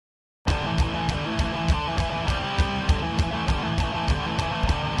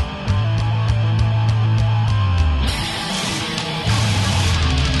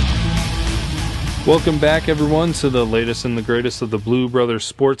Welcome back, everyone, to the latest and the greatest of the Blue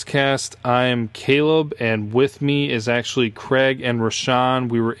Brothers Sportscast. I am Caleb, and with me is actually Craig and Rashawn.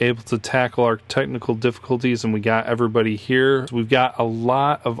 We were able to tackle our technical difficulties, and we got everybody here. We've got a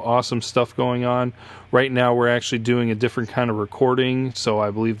lot of awesome stuff going on. Right now, we're actually doing a different kind of recording, so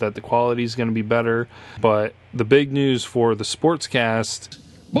I believe that the quality is going to be better. But the big news for the Sportscast...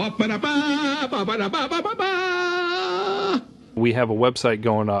 we have a website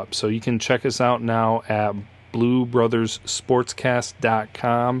going up, so you can check us out now at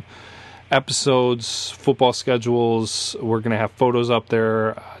bluebrothersportscast.com. Episodes, football schedules, we're going to have photos up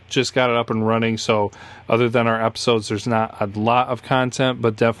there. Just got it up and running, so other than our episodes, there's not a lot of content,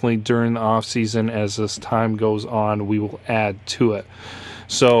 but definitely during the off season, as this time goes on, we will add to it.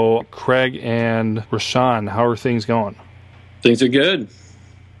 So, Craig and Rashawn, how are things going? Things are good.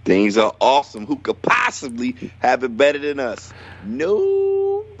 Things are awesome. Who could possibly have it better than us?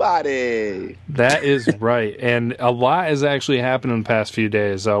 Nobody. That is right. And a lot has actually happened in the past few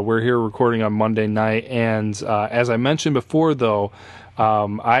days. We're here recording on Monday night. And as I mentioned before, though,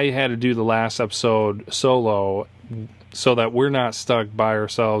 I had to do the last episode solo so that we're not stuck by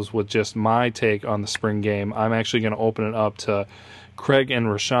ourselves with just my take on the spring game. I'm actually going to open it up to Craig and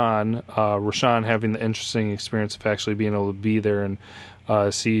Rashawn. Rashawn having the interesting experience of actually being able to be there and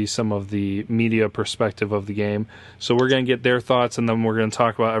see some of the media perspective of the game. So we're going to get their thoughts, and then we're going to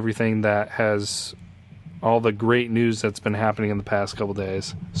talk about everything that has all the great news that's been happening in the past couple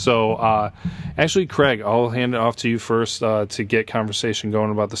days. So actually, Craig, I'll hand it off to you first to get conversation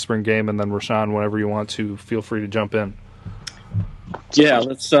going about the spring game, and then Rashawn, whenever you want to, feel free to jump in. Yeah,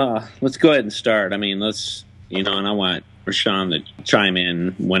 let's go ahead and start. I mean, and I want Rashawn to chime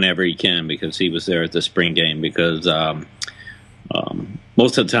in whenever he can because he was there at the spring game because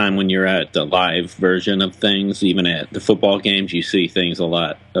most of the time when you're at the live version of things, even at the football games, you see things a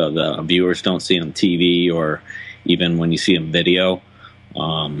lot the viewers don't see on TV or even when you see them video.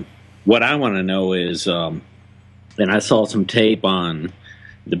 What I want to know is, and I saw some tape on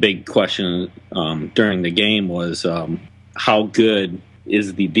the big question during the game was how good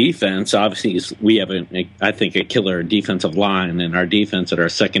is the defense? Obviously, we have, I think, a killer defensive line, and our defense at our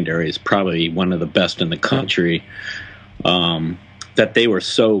secondary is probably one of the best in the country. That they were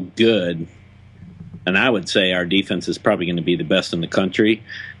so good, and I would say our defense is probably going to be the best in the country,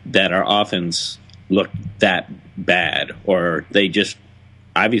 that our offense looked that bad, or they just,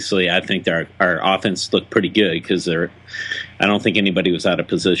 obviously I think our offense looked pretty good because I don't think anybody was out of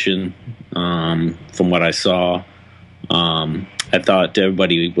position from what I saw. I thought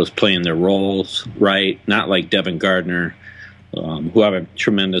everybody was playing their roles right, not like Devin Gardner, who I have a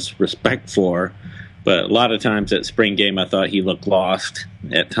tremendous respect for. But a lot of times at spring game, I thought he looked lost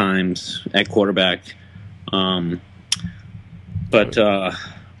at times at quarterback. But I'm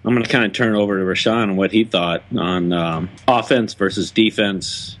going to kind of turn it over to Rashawn and what he thought on offense versus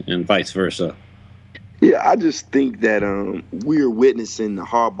defense and vice versa. Yeah, I just think that we're witnessing the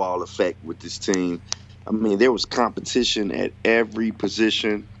hardball effect with this team. I mean, there was competition at every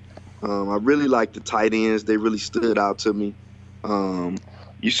position. I really like the tight ends. They really stood out to me.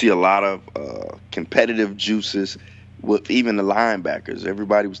 You see a lot of competitive juices with even the linebackers.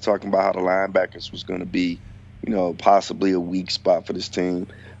 Everybody was talking about how the linebackers was going to be, possibly a weak spot for this team.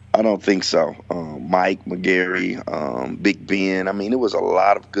 I don't think so. Mike McGarry, Big Ben. I mean, it was a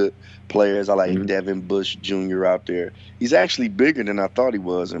lot of good players. I like Devin Bush Jr. out there. He's actually bigger than I thought he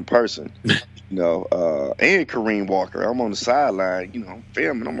was in person. And Kareem Walker. I'm on the sideline,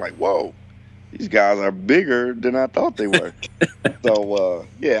 filming. I'm like, whoa. These guys are bigger than I thought they were. So,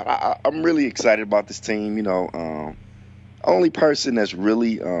 I'm really excited about this team. Only person that's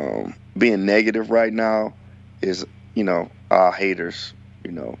really being negative right now is, our haters,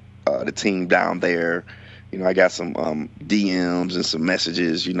 the team down there. I got some DMs and some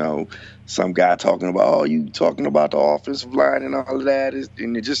messages, some guy talking about, you talking about the offensive line and all of that,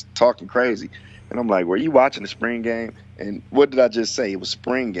 and they're just talking crazy. And I'm like, were you watching the spring game? And what did I just say? It was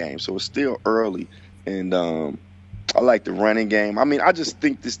spring game, so it's still early. And I like the running game. I mean, I just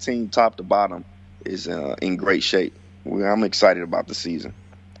think this team, top to bottom, is in great shape. I'm excited about the season.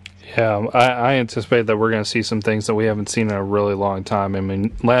 Yeah, I anticipate that we're going to see some things that we haven't seen in a really long time. I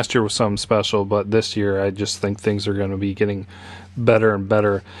mean, last year was something special, but this year I just think things are going to be getting better and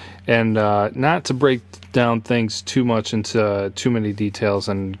better. And not to break down things too much into too many details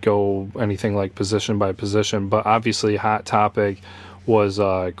and go anything like position by position, but obviously hot topic was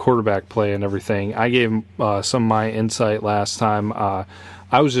quarterback play and everything. I gave some of my insight last time. I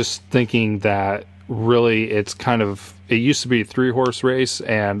was just thinking that really it used to be a 3-horse race,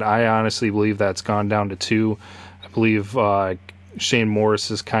 and I honestly believe that's gone down to 2. I believe Shane Morris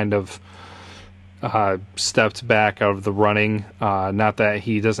is kind of stepped back out of the running. Not that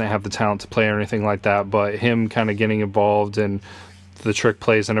he doesn't have the talent to play or anything like that, but him kind of getting involved in the trick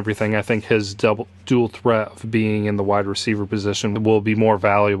plays and everything, I think his dual threat of being in the wide receiver position will be more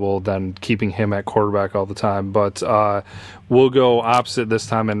valuable than keeping him at quarterback all the time. But we'll go opposite this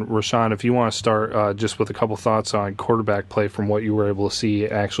time. And Rashawn, if you want to start just with a couple thoughts on quarterback play from what you were able to see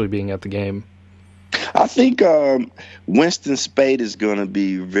actually being at the game. I think Winston Spade is going to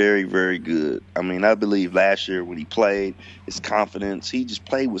be very, very good. I mean, I believe last year when he played, his confidence, he just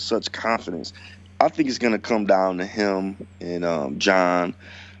played with such confidence. I think it's going to come down to him and John.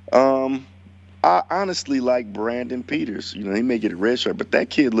 I honestly like Brandon Peters. You know, he may get a red shirt, but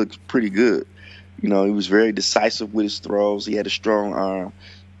that kid looks pretty good. You know, he was very decisive with his throws. He had a strong arm.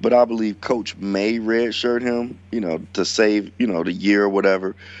 But I believe Coach may redshirt him, you know, to save, you know, the year or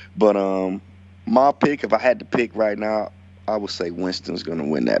whatever. But my pick, if I had to pick right now, I would say Winston's going to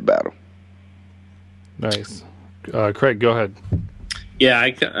win that battle. Nice. Craig, go ahead. Yeah,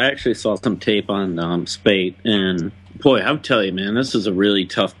 I actually saw some tape on Spate, and boy, I would tell you, man, this is a really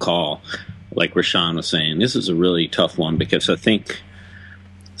tough call. Like Rashawn was saying, this is a really tough one because I think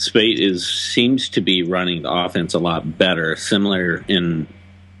Spate seems to be running the offense a lot better, similar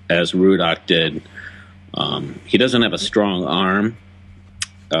as Rudock did. He doesn't have a strong arm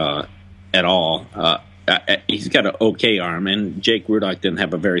at all. He's got an okay arm, and Jake Rudock didn't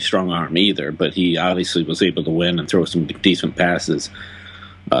have a very strong arm either, but he obviously was able to win and throw some decent passes.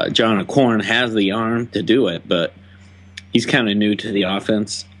 John O'Korn has the arm to do it, but he's kind of new to the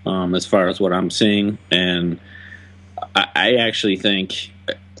offense as far as what I'm seeing, and I actually think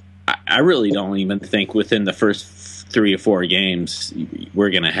I really don't even think within the first 3 or 4 games we're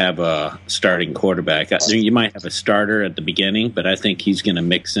going to have a starting quarterback. You might have a starter at the beginning, but I think he's going to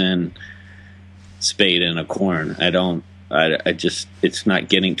mix in Spade and O'Korn. I just it's not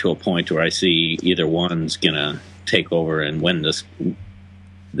getting to a point where I see either one's going to take over and win this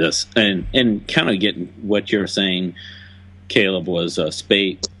and kind of get what you're saying, Caleb, was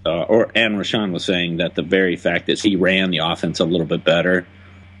Spade and Rashawn was saying that the very fact that he ran the offense a little bit better.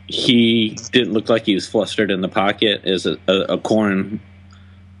 He didn't look like he was flustered in the pocket. As O'Korn,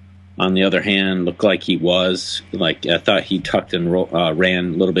 on the other hand, looked like he was. Like I thought he tucked and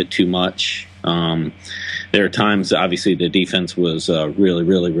ran a little bit too much. There are times, obviously, the defense was really,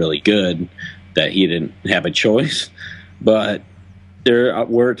 really, really good that he didn't have a choice. But there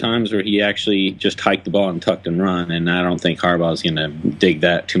were times where he actually just hiked the ball and tucked and run, and I don't think Harbaugh's going to dig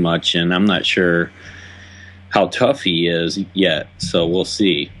that too much. And I'm not sure how tough he is yet, so we'll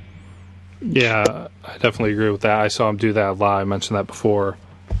see. Yeah, I definitely agree with that. I saw him do that a lot. I mentioned that before.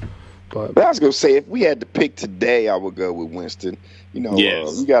 But I was going to say, if we had to pick today, I would go with Winston. You know,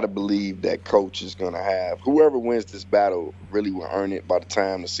 yes. You got to believe that coach is going to have whoever wins this battle really will earn it by the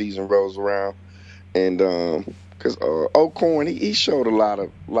time the season rolls around. And because O'Korn, he showed a lot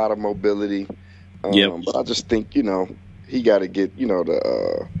of mobility. Yep. But I just think, you know, he got to get, you know,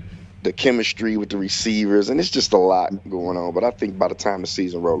 the chemistry with the receivers, and it's just a lot going on. But I think by the time the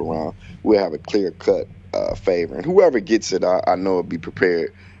season roll around, we'll have a clear-cut favor. And whoever gets it, I know will be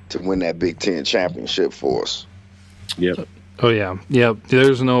prepared to win that Big Ten championship for us. Yep. Oh, yeah. Yep.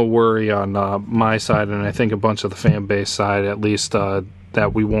 There's no worry on my side, and I think a bunch of the fan base side, at least,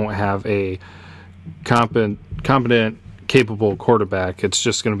 that we won't have a competent, capable quarterback. It's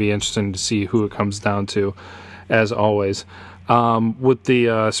just going to be interesting to see who it comes down to, as always. With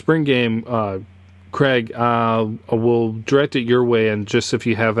the spring game, Craig, we'll direct it your way, and just if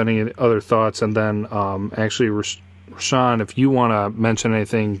you have any other thoughts, and then actually, Rashawn, if you want to mention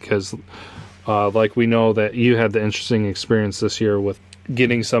anything, because like we know that you had the interesting experience this year with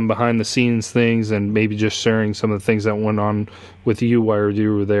getting some behind-the-scenes things and maybe just sharing some of the things that went on with you while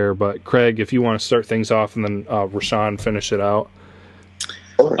you were there. But, Craig, if you want to start things off, and then Rashawn finish it out.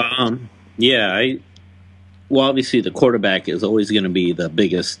 Yeah, well, obviously the quarterback is always going to be the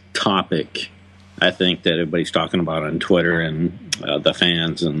biggest topic, I think, that everybody's talking about on Twitter and the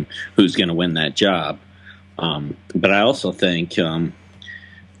fans and who's going to win that job. But I also think,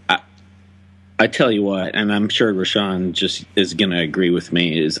 I tell you what, and I'm sure Rashawn just is going to agree with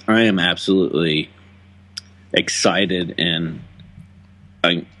me, is I am absolutely excited and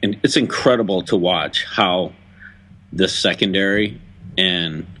it's incredible to watch how the secondary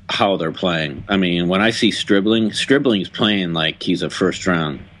and how they're playing. I mean, when I see Stribling's playing like he's a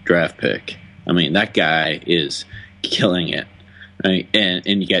first-round draft pick. I mean, that guy is killing it. Right?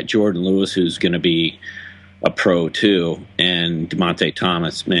 And you got Jordan Lewis, who's going to be a pro too, and DeMonte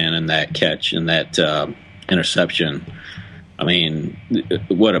Thomas, man, and that catch and that interception. I mean,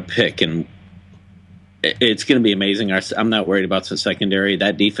 what a pick. And it's going to be amazing. I'm not worried about the secondary.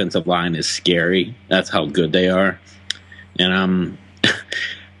 That defensive line is scary. That's how good they are. And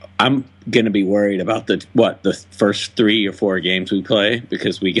I'm going to be worried about the first 3 or 4 games we play,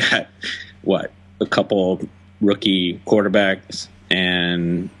 because we got a couple rookie quarterbacks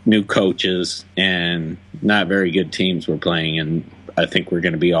and new coaches and not very good teams we're playing, and I think we're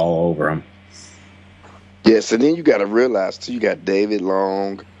going to be all over them. Yes, and then you got to realize too, you got David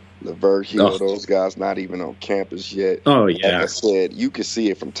Long, Lavert Hill, those guys not even on campus yet. Oh yeah, like I said, you can see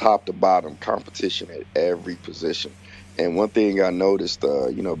it from top to bottom, competition at every position. And one thing I noticed,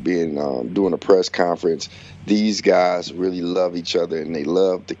 being doing a press conference, these guys really love each other and they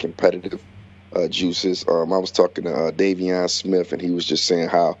love the competitive juices. I was talking to Davion Smith, and he was just saying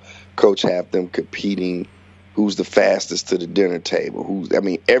how Coach have them competing. Who's the fastest to the dinner table?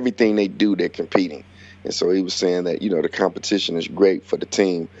 Everything they do, they're competing. And so he was saying that, the competition is great for the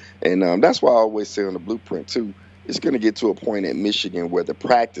team. And that's why I always say on the blueprint, too, it's going to get to a point at Michigan where the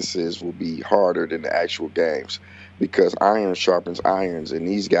practices will be harder than the actual games, because iron sharpens irons, and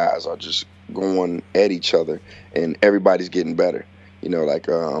these guys are just going at each other, and everybody's getting better.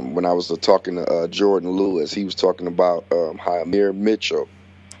 When I was talking to Jordan Lewis, he was talking about how Amir Mitchell,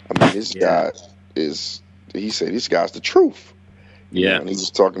 this guy he said this guy's the truth. Yeah. And he was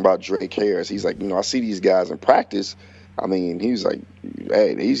talking about Drake Harris. He's like, I see these guys in practice. He's like,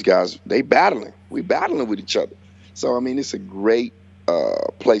 hey, these guys, they battling. We battling with each other. So, it's a great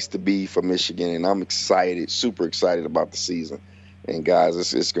place to be for Michigan, and I'm excited, super excited about the season. And,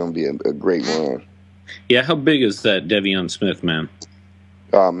 guys, it's going to be a great run. Yeah, how big is that Devion Smith, man?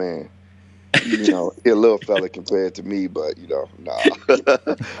 Oh, man. He's a little fella compared to me, but, nah.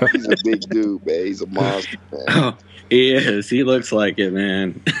 He's a big dude, man. He's a monster, man. Oh, he is. He looks like it,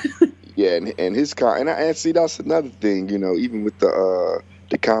 man. Yeah, and his and see, that's another thing, even with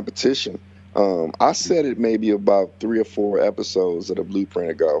the competition. I said it maybe about 3 or 4 episodes of the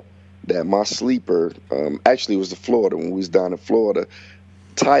Blueprint ago that my sleeper actually was the Florida, when we was down in Florida.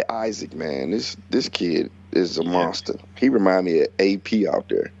 Ty Isaac, man, this kid is a monster. He reminded me of AP out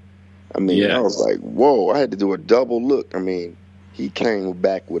there. I was like, whoa, I had to do a double look. He came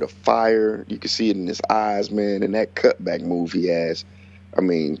back with a fire. You could see it in his eyes, man, and that cutback move he has. I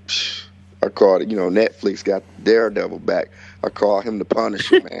called it, Netflix got Daredevil back. I call him the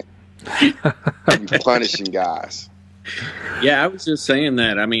Punisher, man. He's punishing guys. Yeah, I was just saying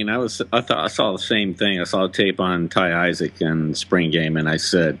that. I saw the same thing. I saw a tape on Ty Isaac in the spring game, and I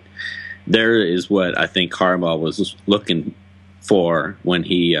said, there is what I think Harbaugh was looking for when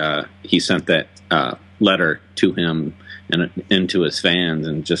he sent that letter to him and to his fans,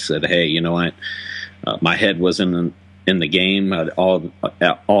 and just said, hey, you know what? My head wasn't in the game all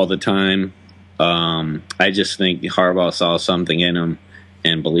the time. I just think Harbaugh saw something in him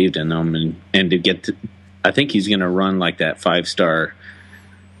and believed in him, and to get to, I think he's going to run like that 5-star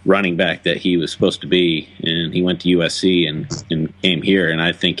running back that he was supposed to be, and he went to USC and came here, and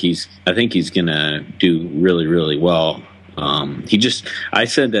I think he's going to do really, really well. I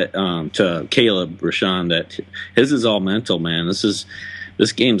said that to Caleb Rashawn that his is all mental, man.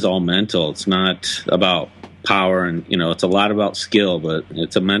 This game's all mental. It's not about power, and it's a lot about skill, but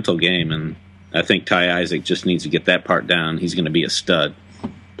it's a mental game, and I think Ty Isaac just needs to get that part down. He's going to be a stud.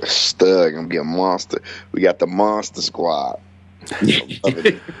 Gonna be a monster. We got the monster squad. Yeah,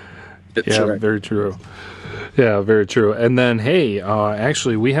 right. Very true. Yeah, very true. And then, hey,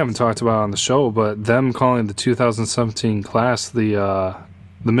 actually, we haven't talked about it on the show, but them calling the 2017 class the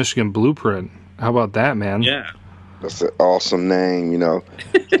Michigan Blueprint. How about that, man? Yeah. That's an awesome name,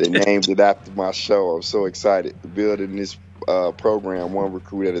 They named it after my show. I'm so excited. Building this program one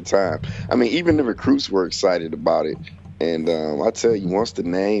recruit at a time. Even the recruits were excited about it. And I tell you, once the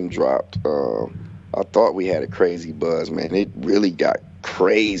name dropped, I thought we had a crazy buzz, man. It really got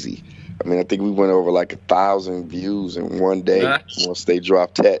crazy. I think we went over like 1,000 views in one day once they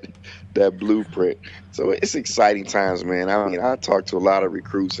dropped that blueprint. So it's exciting times, man. I talked to a lot of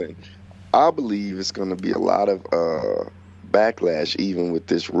recruits, and I believe it's going to be a lot of backlash even with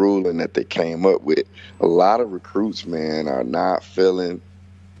this ruling that they came up with. A lot of recruits, man, are not feeling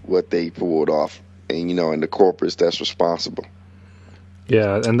what they pulled off, and and the corporates that's responsible.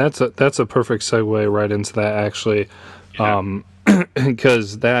 Yeah, and that's a perfect segue right into that, actually. Yeah.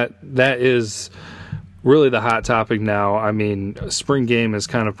 Because that is really the hot topic now. Spring game is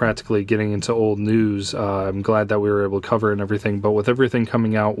kind of practically getting into old news. I'm glad that we were able to cover it and everything. But with everything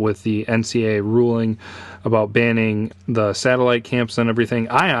coming out with the NCAA ruling about banning the satellite camps and everything,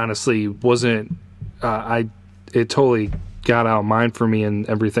 I honestly wasn't. It totally got out of mind for me and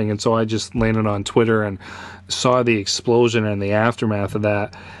everything. And so I just landed on Twitter and saw the explosion and the aftermath of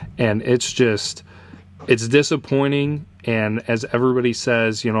that. And it's just it's disappointing. And as everybody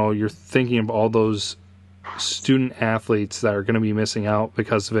says, you're thinking of all those student athletes that are going to be missing out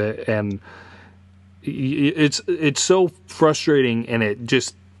because of it. And it's so frustrating, and it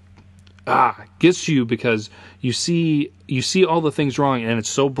just gets you because you see all the things wrong, and it's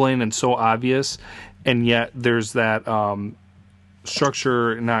so blatant and so obvious, and yet there's that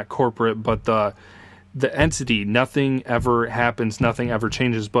structure, not corporate, but the entity. Nothing ever happens, nothing ever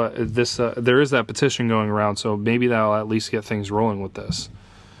changes. But this there is that petition going around, so maybe that'll at least get things rolling with this.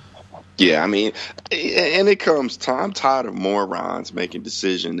 Yeah, I mean, and it comes time. I'm tired of morons making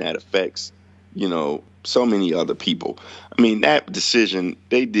decision that affects, so many other people. I mean, that decision,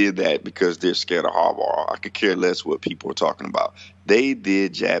 they did that because they're scared of Harbaugh. I could care less what people are talking about. They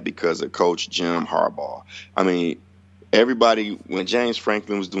did that because of Coach Jim Harbaugh. I mean, everybody, when James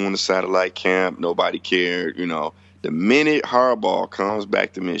Franklin was doing the satellite camp, nobody cared. The minute Harbaugh comes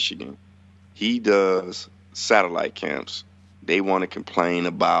back to Michigan, he does satellite camps. They want to complain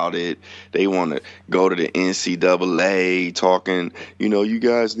about it. They want to go to the NCAA talking, you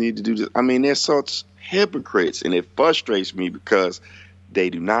guys need to do this. I mean, they're such hypocrites, and it frustrates me because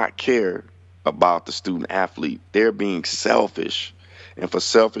they do not care about the student athlete. They're being selfish, and for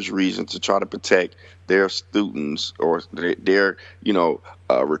selfish reasons to try to protect their students or their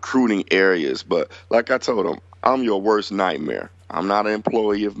recruiting areas. But like I told them, I'm your worst nightmare. I'm not an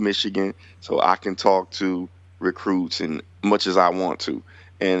employee of Michigan, so I can talk to recruits and much as I want to.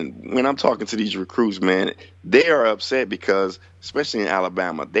 And when I'm talking to these recruits, man, they are upset because, especially in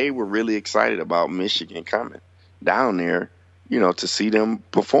Alabama, they were really excited about Michigan coming down there, to see them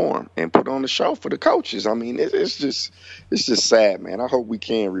perform and put on the show for the coaches. I mean, it's just sad, man. I hope we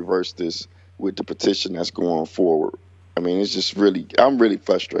can reverse this with the petition that's going forward. I mean, it's just I'm really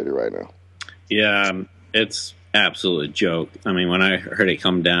frustrated right now. Yeah, it's absolute joke. I mean, when I heard it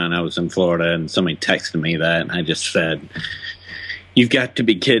come down, I was in Florida, and somebody texted me that, and I just said, "You've got to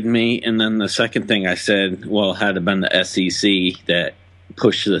be kidding me." And then the second thing I said, well, had it been the SEC that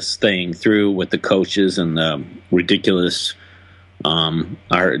pushed this thing through with the coaches and the ridiculous,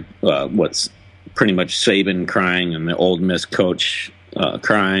 what's pretty much Saban crying and the Ole Miss coach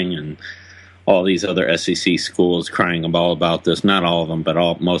crying and all these other SEC schools crying about this. Not all of them,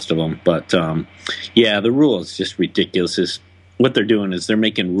 but most of them. But the rule is just ridiculous. What they're doing is they're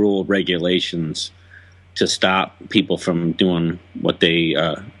making rule regulations to stop people from doing what they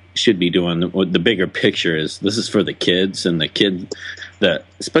should be doing. The bigger picture is this is for the kids, and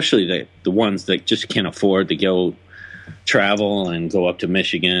especially the ones that just can't afford to go travel and go up to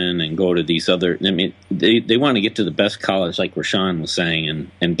Michigan and go to these other. I mean, they want to get to the best college, like Rashawn was saying,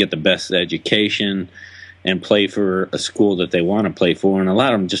 and get the best education and play for a school that they want to play for. And a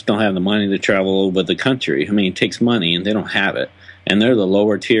lot of them just don't have the money to travel over the country. I mean, it takes money, and they don't have it. And they're the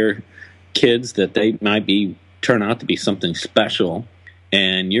lower tier kids that they might turn out to be something special,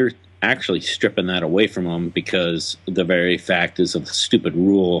 and you're actually stripping that away from them because the very fact is of the stupid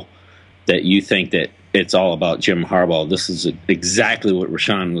rule that you think that it's all about Jim Harbaugh. This is exactly what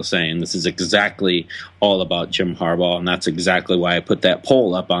Rashawn was saying. This is exactly all about Jim Harbaugh, and that's exactly why I put that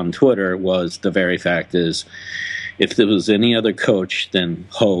poll up on Twitter. Was the very fact is, if there was any other coach than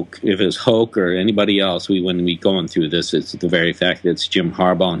Hoke, if it was Hoke or anybody else, we wouldn't be going through this. It's the very fact that it's Jim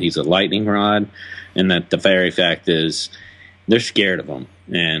Harbaugh and he's a lightning rod, and that the very fact is they're scared of him,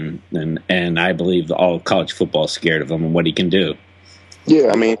 and I believe all of college football is scared of him and what he can do.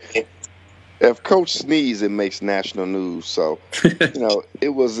 Yeah, I mean, if Coach sneezes, it makes national news. So, it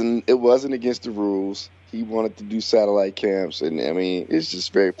wasn't against the rules. He wanted to do satellite camps, and I mean, it's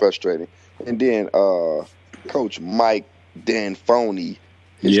just very frustrating. And then Coach Mike D'Antoni,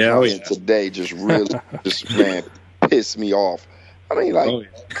 his comment today just really pissed me off. I mean,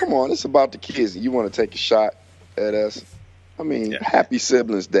 come on, it's about the kids. You want to take a shot at us? I mean, Happy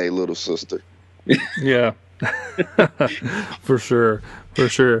Siblings Day, little sister. Yeah. For sure.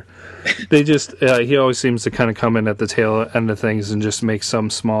 They just he always seems to kind of come in at the tail end of things and just make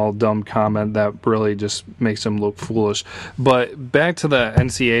some small dumb comment that really just makes him look foolish. But back to the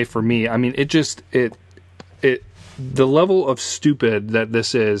NCAA for me, I mean, it the level of stupid that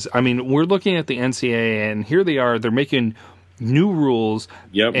this is. I mean, we're looking at the NCAA, and here they are, they're making new rules,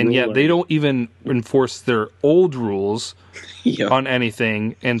 and yet they don't even enforce their old rules on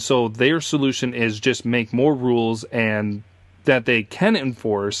anything. And so their solution is just make more rules and that they can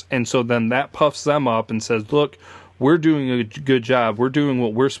enforce. And so then that puffs them up and says, look, we're doing a good job. We're doing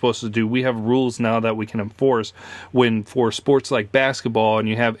what we're supposed to do. We have rules now that we can enforce. When for sports like basketball, and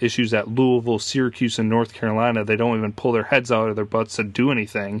you have issues at Louisville, Syracuse, and North Carolina, they don't even pull their heads out of their butts to do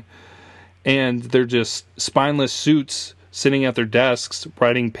anything. And they're just spineless suits sitting at their desks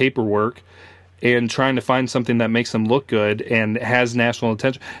writing paperwork, and trying to find something that makes them look good and has national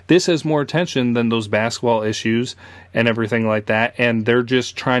attention. This has more attention than those basketball issues and everything like that, and they're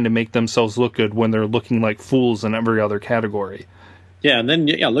just trying to make themselves look good when they're looking like fools in every other category. Yeah, and then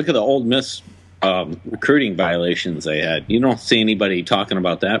look at the Ole Miss recruiting violations they had. You don't see anybody talking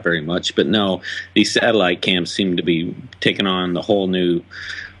about that very much, but no, these satellite camps seem to be taking on the whole new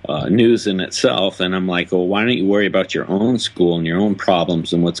news in itself. And I'm like, well, why don't you worry about your own school and your own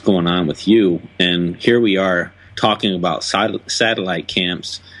problems and what's going on with you? And here we are talking about satellite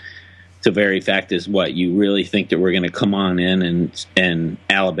camps. The very fact is, what, you really think that we're going to come on in and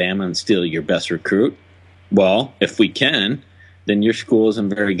Alabama and steal your best recruit? Well, if we can, then your school isn't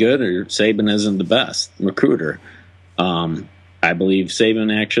very good, or Saban isn't the best recruiter. I believe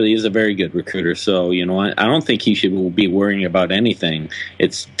Saban actually is a very good recruiter. So, you know what? I don't think he should be worrying about anything. It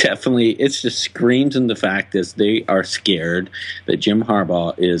just screams in the fact that they are scared that Jim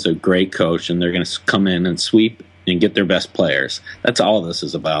Harbaugh is a great coach and they're going to come in and sweep and get their best players. That's all this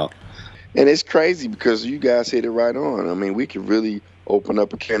is about. And it's crazy because you guys hit it right on. I mean, we could really open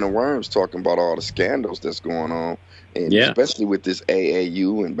up a can of worms talking about all the scandals that's going on. And especially with this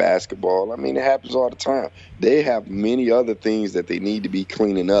AAU and basketball, I mean, it happens all the time. They have many other things that they need to be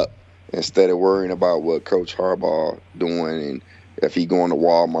cleaning up instead of worrying about what Coach Harbaugh doing and if he going to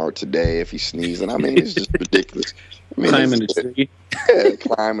Walmart today, if he's sneezing. I mean, it's just ridiculous. I mean, climbing a tree. Yeah,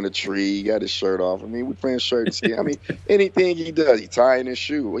 climbing a tree. He got his shirt off. I mean, we're playing shirt and skin. I mean, anything he does, he's tying his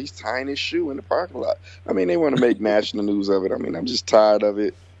shoe. Well, he's tying his shoe in the parking lot. I mean, they want to make national news of it. I mean, I'm just tired of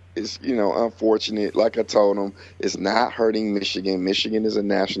it. It's, unfortunate. Like I told them, it's not hurting Michigan. Michigan is a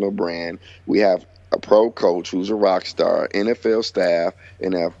national brand. We have a pro coach who's a rock star, NFL staff,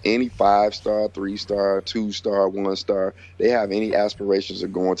 and if any 5-star, 3-star, 2-star, 1-star, they have any aspirations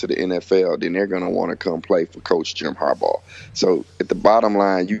of going to the NFL, then they're going to want to come play for Coach Jim Harbaugh. So at the bottom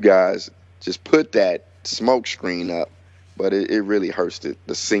line, you guys just put that smoke screen up, but it really hurts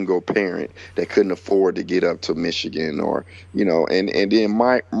the single parent that couldn't afford to get up to Michigan or, and then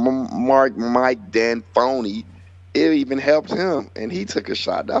Mike D'Antoni, it even helped him, and he took a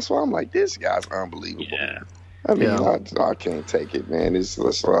shot. That's why I'm like, this guy's unbelievable. Yeah. I mean, I can't take it, man. I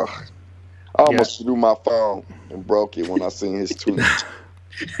almost threw my phone and broke it when I seen his tweet.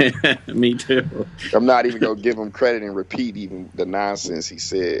 Me too. I'm not even going to give him credit and repeat even the nonsense he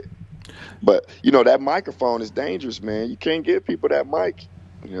said. But, that microphone is dangerous, man. You can't give people that mic.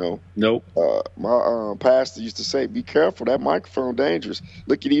 Nope. My pastor used to say, be careful, that microphone dangerous.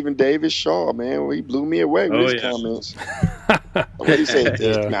 Look at even David Shaw, man. He blew me away with his comments. What he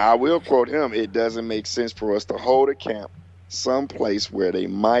said, now I will quote him, it doesn't make sense for us to hold a camp someplace where they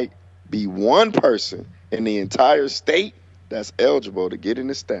might be one person in the entire state that's eligible to get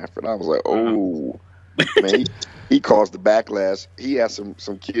into Stanford. I was like, oh, man, he caused the backlash. He had some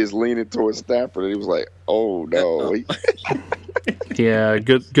kids leaning towards Stanford, and he was like, oh, no. Yeah,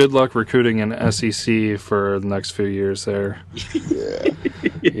 good luck recruiting an SEC for the next few years there.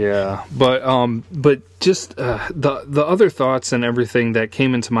 Yeah, but just the other thoughts and everything that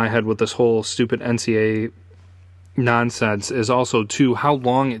came into my head with this whole stupid NCAA nonsense is also too how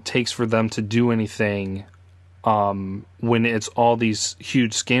long it takes for them to do anything when it's all these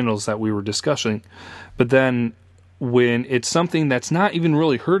huge scandals that we were discussing, but then when it's something that's not even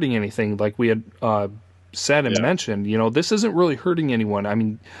really hurting anything, like we had said and mentioned, this isn't really hurting anyone. I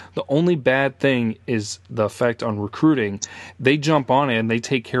mean, the only bad thing is the effect on recruiting. They jump on it and they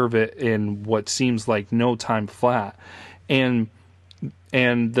take care of it in what seems like no time flat. And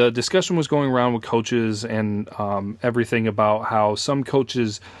the discussion was going around with coaches and everything about how some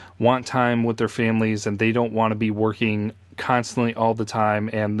coaches want time with their families and they don't want to be working constantly all the time,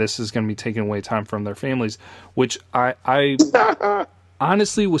 and this is going to be taking away time from their families, which I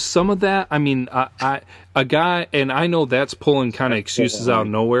honestly, with some of that, I mean, a guy, and I know that's pulling kind of excuses out of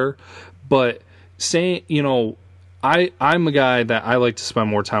nowhere, but saying, I'm a guy that I like to spend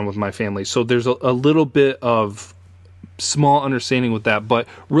more time with my family, so there's a little bit of small understanding with that, but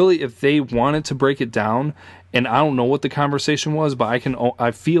really, if they wanted to break it down, and I don't know what the conversation was, but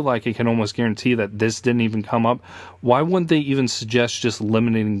I feel like I can almost guarantee that this didn't even come up. Why wouldn't they even suggest just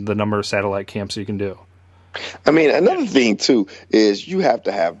limiting the number of satellite camps you can do? I mean, another thing, too, is you have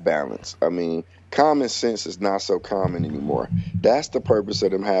to have balance. I mean, common sense is not so common anymore. That's the purpose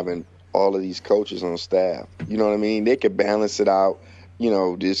of them having all of these coaches on staff. You know what I mean? They could balance it out.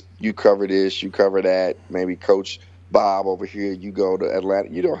 This, you cover this, you cover that. Maybe Coach Bob over here, you go to Atlanta.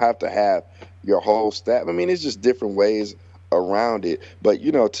 You don't have to have your whole staff. I mean, it's just different ways around it. But,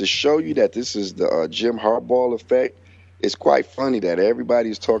 to show you that this is the Jim Harbaugh effect, it's quite funny that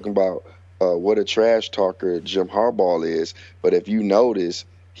everybody's talking about what a trash talker Jim Harbaugh is. But if you notice,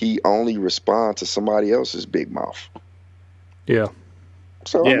 he only responds to somebody else's big mouth. Yeah.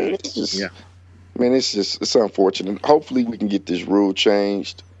 So I mean, it's just, man, it's unfortunate. Hopefully, we can get this rule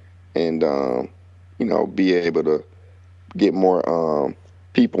changed, and be able to get more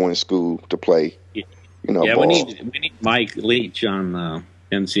people in school to play. Yeah, ball. we need Mike Leach on the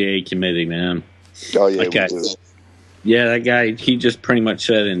NCAA committee, man. Oh yeah, that guy. He just pretty much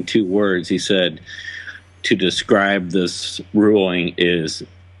said in 2 words. He said to describe this ruling is,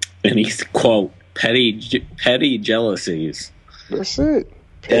 and he's quote, petty jealousies. That's it.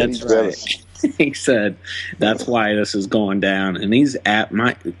 That's right. He said that's why this is going down, and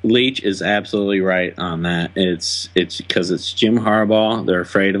Leach is absolutely right on that. It's because it's Jim Harbaugh. They're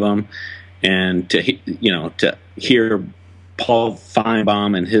afraid of him, and to hear Paul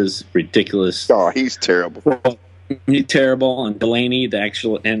Feinbaum and his ridiculous. Oh, he's terrible. He's terrible, and Delaney, the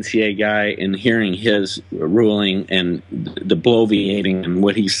actual NCAA guy, and hearing his ruling and the bloviating and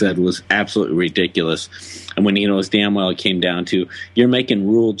what he said was absolutely ridiculous. And when he knows damn well it came down to you're making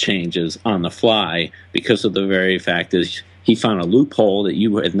rule changes on the fly because of the very fact is he found a loophole that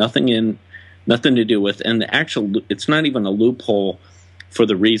you had nothing to do with, and it's not even a loophole for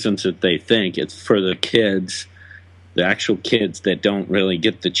the reasons that they think. It's for the kids. The actual kids that don't really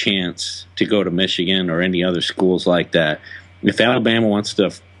get the chance to go to Michigan or any other schools like that. If Alabama wants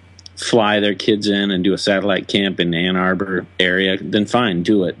to fly their kids in and do a satellite camp in the Ann Arbor area, then fine,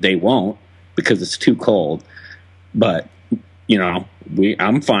 do it. They won't because it's too cold. But,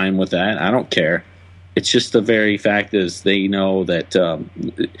 I'm fine with that. I don't care. It's just the very fact is they know that,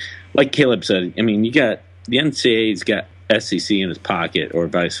 like Caleb said, I mean, you got the NCAA's got SEC in his pocket or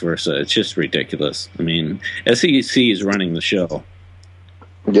vice versa. It's just ridiculous. I mean, SEC is running the show.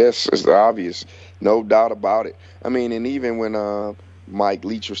 Yes, it's obvious. No doubt about it. I mean, and even when Mike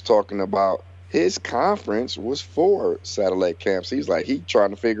Leach was talking about his conference was for satellite camps, he's trying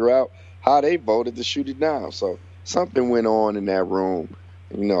to figure out how they voted to shoot it down. So something went on in that room.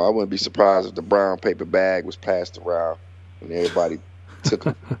 I wouldn't be surprised if the brown paper bag was passed around and everybody took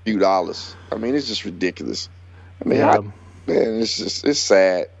a few dollars. I mean, it's just ridiculous. I mean, man, it's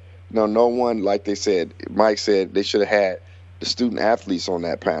sad. No one, like they said, Mike said they should have had the student athletes on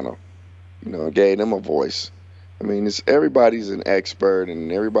that panel. Gave them a voice. I mean, everybody's an expert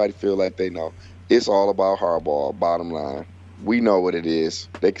and everybody feel like they know. It's all about Harbaugh, bottom line. We know what it is.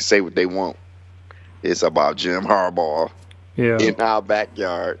 They can say what they want. It's about Jim Harbaugh in our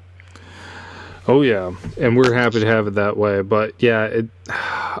backyard. Oh, yeah, and we're happy to have it that way. But, yeah,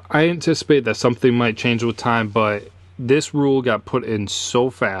 I anticipate that something might change with time, but this rule got put in so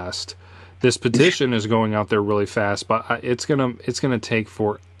fast. This petition is going out there really fast, but it's gonna take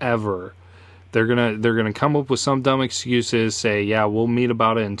forever. They're gonna come up with some dumb excuses, say, yeah, we'll meet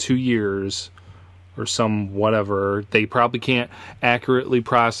about it in 2 years or some whatever. They probably can't accurately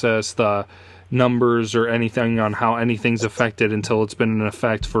process the numbers or anything on how anything's affected until it's been in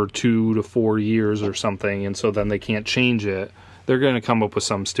effect for 2 to 4 years or something, and so then they can't change it. They're going to come up with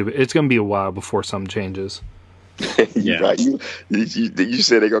some stupid. It's going to be a while before something changes. Yeah, right. You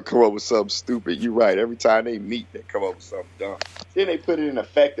said they're going to come up with something stupid. You're right. Every time they meet, they come up with something dumb. Then they put it in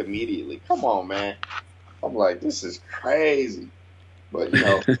effect immediately. Come on, man. I'm like, this is crazy. But,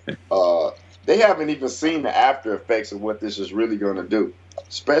 they haven't even seen the after effects of what this is really going to do.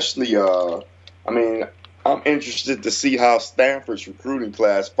 Especially, I'm interested to see how Stanford's recruiting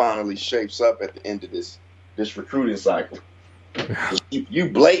class finally shapes up at the end of this recruiting cycle. You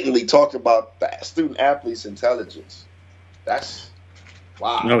blatantly talked about the student athletes' intelligence. That's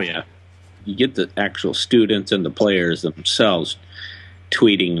wow. Oh yeah, you get the actual students and the players themselves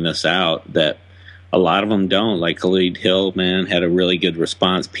tweeting this out. That a lot of them don't. Like Khalid Hill, man, had a really good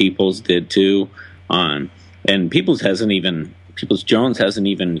response. Peoples did too. And Peoples Jones hasn't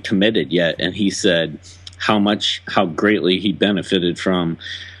even committed yet, and he said how greatly he benefited from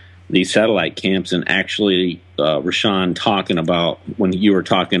these satellite camps. And actually, Rashawn, talking about when you were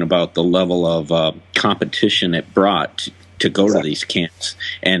talking about the level of competition it brought to go to these camps,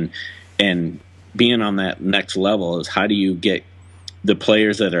 and being on that next level is how do you get the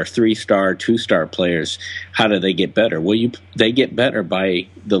players that are 3-star, 2-star players, how do they get better? Well, they get better by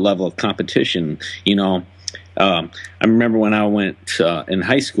the level of competition. I remember when I went in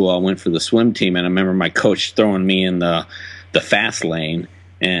high school, I went for the swim team, and I remember my coach throwing me in the fast lane,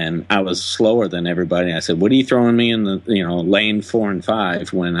 and I was slower than everybody. I said, "What are you throwing me in the lane 4 and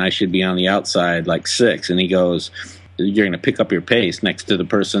 5 when I should be on the outside like 6?" And he goes, "You're going to pick up your pace next to the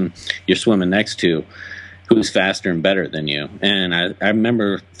person you're swimming next to, who's faster and better than you." And I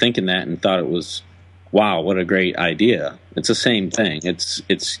remember thinking that and thought it was, wow, what a great idea. It's the same thing.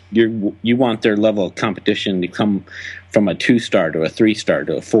 You want their level of competition to come from a 2-star to a 3-star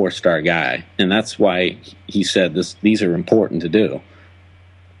to a 4-star guy, and that's why he said these are important to do.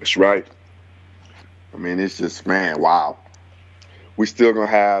 That's right. I mean, it's just, man, wow. We still gonna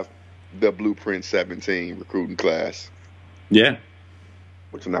have the Blueprint 17 recruiting class. Yeah,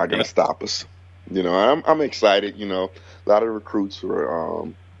 which are not gonna stop us. You know, I'm excited. You know, a lot of the recruits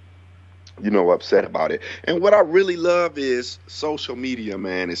were upset about it. And what I really love is social media,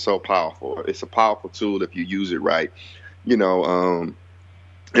 man. It's so powerful. It's a powerful tool if you use it right. You know,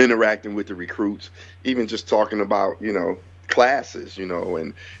 interacting with the recruits, even just talking about, classes, and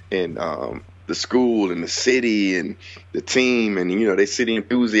the school and the city and the team, and, they see the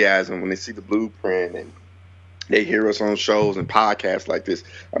enthusiasm when they see the blueprint and they hear us on shows and podcasts like this.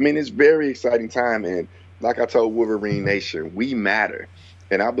 I mean, it's very exciting time. And like I told Wolverine Nation, we matter.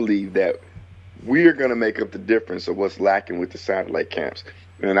 And I believe that we're going to make up the difference of what's lacking with the satellite camps.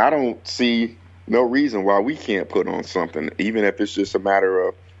 And I don't see no reason why we can't put on something, even if it's just a matter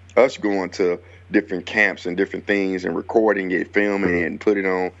of us going to different camps and different things and recording it, filming it, and put it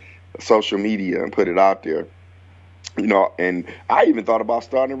on social media and put it out there. And I even thought about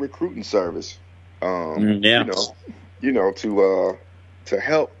starting a recruiting service. To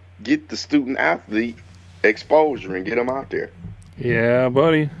help get the student athlete exposure and get them out there. Yeah,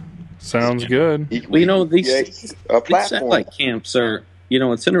 buddy. Sounds good. These satellite camps are,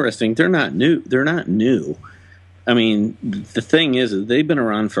 it's interesting. They're not new. I mean, the thing is that they've been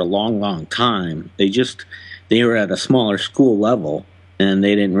around for a long, long time. They were at a smaller school level, and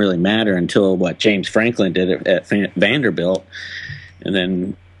they didn't really matter until James Franklin did it at Vanderbilt,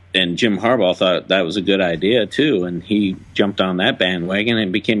 and Jim Harbaugh thought that was a good idea too, and he jumped on that bandwagon and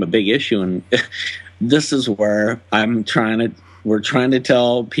it became a big issue. And this is where we're trying to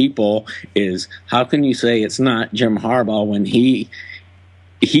tell people is, how can you say it's not Jim Harbaugh when he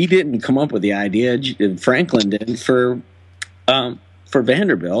didn't come up with the idea, Franklin did for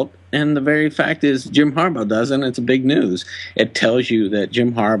Vanderbilt, and the very fact is Jim Harbaugh does, and it's a big news. It tells you that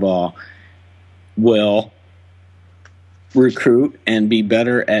Jim Harbaugh will recruit and be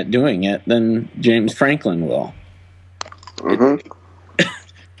better at doing it than James Franklin will. Mm-hmm.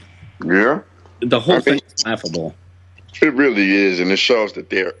 Yeah. The whole thing is laughable. It really is, and it shows that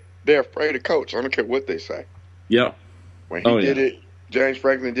they're afraid of coach. I don't care what they say. Yeah. When he did it, James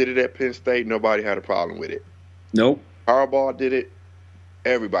Franklin did it at Penn State, nobody had a problem with it. Nope. Harbaugh did it,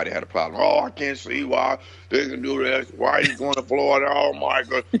 everybody had a problem. Oh, I can't see why they can do this. Why are you going to Florida? Oh, my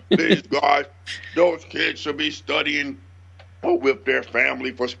God. These guys, those kids should be studying with their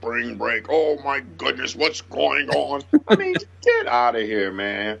family for spring break. Oh, my goodness, what's going on? I mean, get out of here,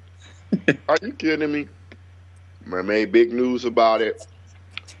 man. Are you kidding me? I made big news about it.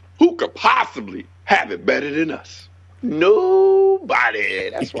 Who could possibly have it better than us? Nobody.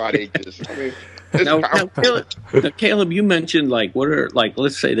 That's why they just, Caleb, you mentioned,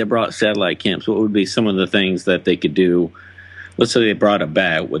 let's say they brought satellite camps. What would be some of the things that they could do? Let's say they brought it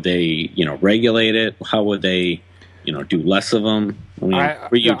back. Would they, regulate it? How would they, do less of them?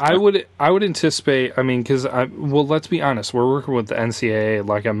 I would anticipate. I mean, because let's be honest. We're working with the NCAA,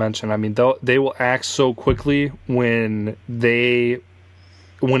 like I mentioned. I mean, they will act so quickly when it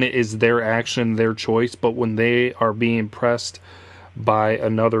is their action, their choice. But when they are being pressed by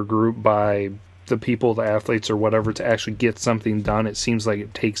another group, by the people, the athletes, or whatever, to actually get something done, it seems like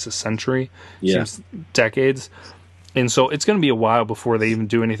it takes a century, seems decades. And so it's going to be a while before they even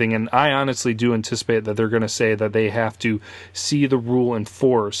do anything. And I honestly do anticipate that they're going to say that they have to see the rule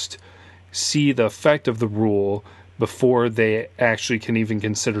enforced, see the effect of the rule before they actually can even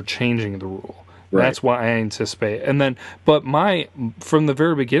consider changing the rule. Right. That's what I anticipate. And then, from the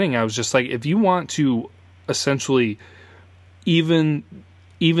very beginning, I was just like, if you want to essentially even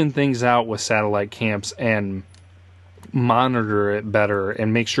things out with satellite camps and monitor it better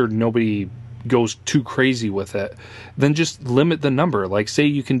and make sure nobody goes too crazy with it, then just limit the number. Like, say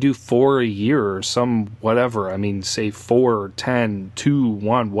you can do 4 a year or some whatever. I mean, say 4, 10, 2,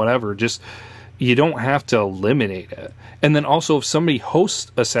 1, whatever. Just, you don't have to eliminate it. And then also, if somebody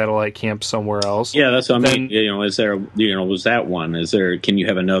hosts a satellite camp somewhere else, that's what I mean. Is there, was that one? Is there? Can you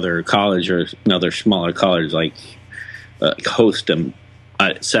have another college or another smaller college host a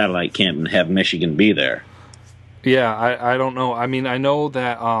satellite camp and have Michigan be there? Yeah, I don't know. I mean, I know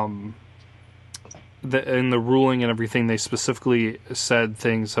that in the ruling and everything, they specifically said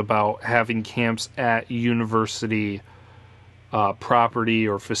things about having camps at university property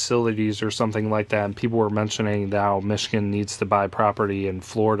or facilities or something like that. And people were mentioning how Michigan needs to buy property in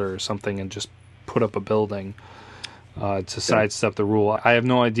Florida or something and just put up a building to sidestep the rule. I have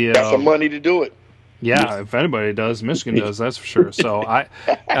no idea. Got some money to do it. Yeah, if anybody does, Michigan does. That's for sure. So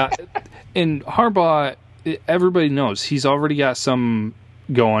and Harbaugh, everybody knows he's already got some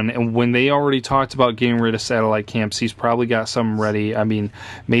going, and when they already talked about getting rid of satellite camps, he's probably got some ready. I mean,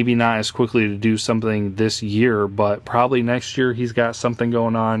 maybe not as quickly to do something this year, but probably next year he's got something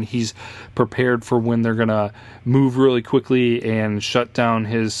going on. He's prepared for when they're going to move really quickly and shut down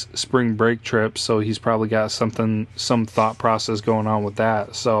his spring break trip, so he's probably got some thought process going on with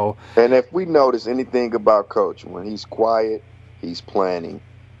that. So, and if we notice anything about Coach, when he's quiet, he's planning.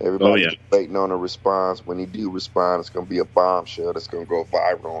 Everybody's waiting on a response. When he do respond, it's going to be a bombshell that's going to go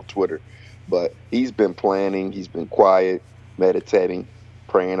viral on Twitter. But he's been planning. He's been quiet, meditating,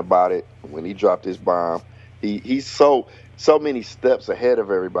 praying about it. When he dropped his bomb, he's so many steps ahead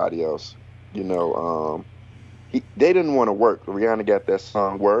of everybody else. You know, they didn't want to work. Rihanna got that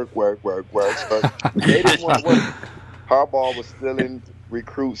song, work. So they didn't want to work. Harbaugh was stealing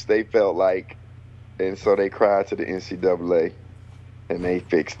recruits, they felt like, and so they cried to the NCAA. And they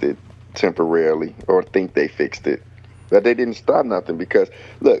fixed it temporarily, or think they fixed it. But they didn't stop nothing because,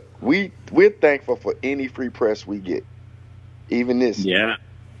 look, we're thankful for any free press we get. Even this. Yeah.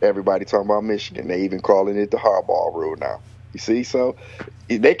 Everybody talking about Michigan. They even calling it the Harbaugh rule now. You see? So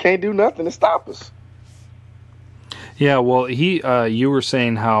they can't do nothing to stop us. Yeah, well, you were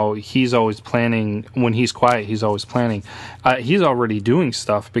saying how he's always planning. When he's quiet, he's always planning. He's already doing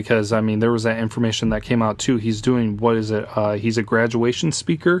stuff because, I mean, there was that information that came out, too. He's doing, what is it? He's a graduation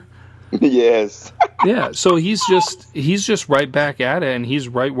speaker. Yes. Yeah, so he's just right back at it, and he's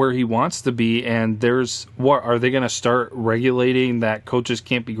right where he wants to be. And are they going to start regulating that coaches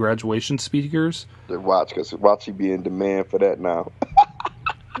can't be graduation speakers? Because he be in demand for that now.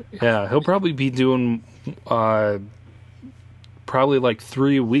 Yeah, he'll probably be doing probably like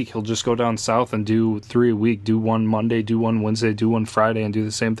 3 a week. He'll just go down south and do 3 a week. Do one Monday, do one Wednesday, do one Friday, and do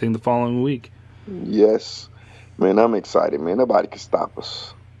the same thing the following week. Yes. Man, I'm excited, man. Nobody can stop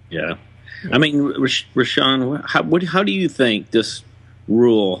us. Yeah. I mean, Rashawn, how do you think this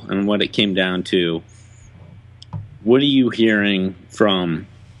rule and what it came down to, what are you hearing from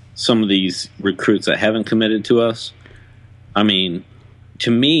some of these recruits that haven't committed to us? I mean, to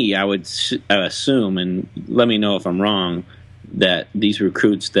me, I would assume, and let me know if I'm wrong, that these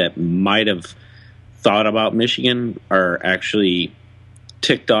recruits that might have thought about Michigan are actually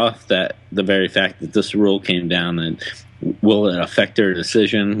ticked off that the very fact that this rule came down, and will it affect their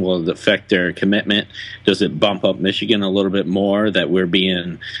decision? Will it affect their commitment? Does it bump up Michigan a little bit more that we're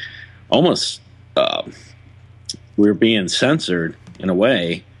being almost we're being censored in a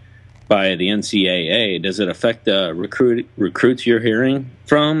way by the NCAA? Does it affect the recruits you're hearing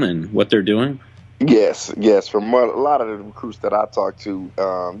from and what they're doing? Yes. From a lot of the recruits that I talked to,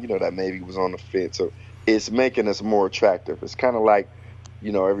 that maybe was on the fence, so it's making us more attractive. It's kind of like,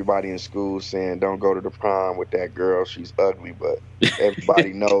 everybody in school saying, don't go to the prom with that girl, she's ugly, but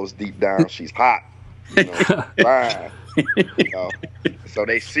everybody knows deep down she's hot. She's fine. So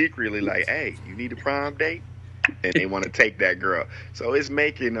they secretly like, hey, you need a prom date? And they want to take that girl. So it's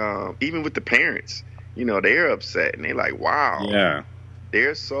making, even with the parents, they're upset. And they're like, wow. Yeah.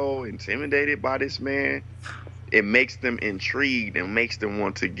 They're so intimidated by this man. It makes them intrigued and makes them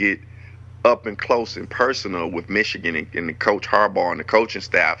want to get up and close and personal with Michigan and the Coach Harbaugh and the coaching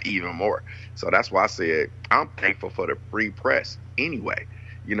staff even more. So that's why I said I'm thankful for the free press anyway.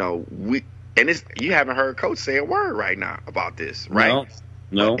 You haven't heard Coach say a word right now about this, right?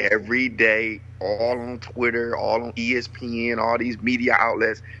 No. But every day, all on Twitter, all on ESPN, all these media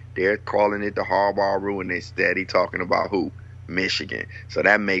outlets, they're calling it the Harbaugh rule, and they're steady talking about who? Michigan. So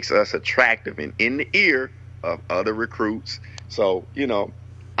that makes us attractive and in the ear of other recruits. So,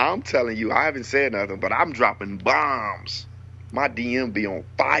 I'm telling you, I haven't said nothing, but I'm dropping bombs. My DM be on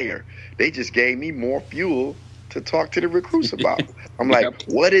fire. They just gave me more fuel to talk to the recruits about. I'm like,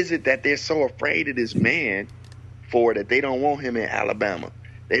 what is it that they're so afraid of this man for that they don't want him in Alabama?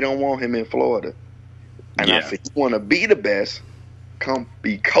 They don't want him in Florida. And I said, you want to be the best, come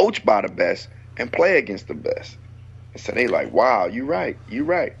be coached by the best, and play against the best. And so they like, wow, you're right.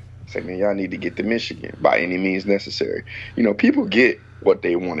 I say, man, y'all need to get to Michigan by any means necessary. People get what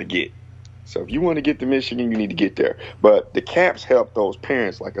they want to get. So if you want to get to Michigan, you need to get there. But the camps help those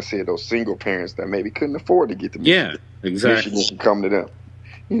parents, like I said, those single parents that maybe couldn't afford to get to Michigan. Yeah, exactly. Michigan can come to them.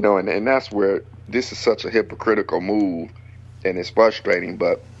 And that's where this is such a hypocritical move, and it's frustrating,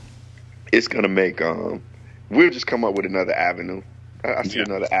 but it's going to make we'll just come up with another avenue. I see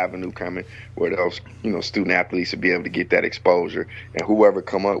another avenue coming where those, student athletes will be able to get that exposure, and whoever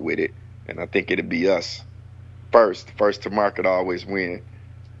come up with it, and I think it'll be us first to market always win.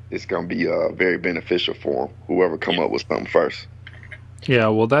 It's going to be very beneficial for them, whoever come up with something first. Yeah,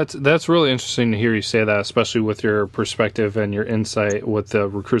 well, that's really interesting to hear you say that, especially with your perspective and your insight with the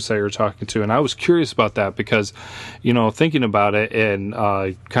recruits that you're talking to. And I was curious about that because, thinking about it and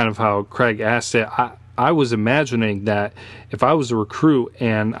kind of how Craig asked it, I was imagining that if I was a recruit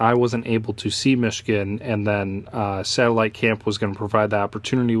and I wasn't able to see Michigan, and then satellite camp was going to provide that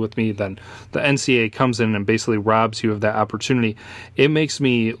opportunity with me, then the NCAA comes in and basically robs you of that opportunity. It makes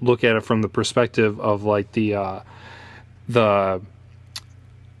me look at it from the perspective of like the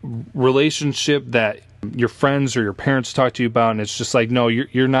relationship that your friends or your parents talk to you about, and it's just like, no,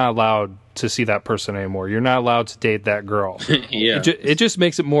 you're not allowed to see that person anymore. You're not allowed to date that girl. Yeah. It just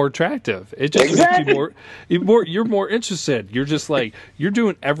makes it more attractive. It just makes you you're more interested. You're just like, you're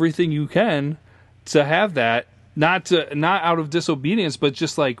doing everything you can to have that, not out of disobedience, but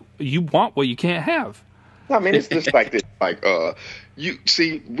just like you want what you can't have. I mean, it's just like this. Like, you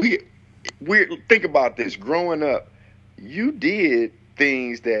see, we think about this. Growing up, you did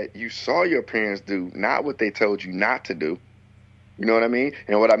things that you saw your parents do, not what they told you not to do. You know what I mean?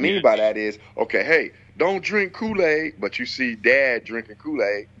 And what I mean by that is, okay, hey, don't drink Kool-Aid, but you see dad drinking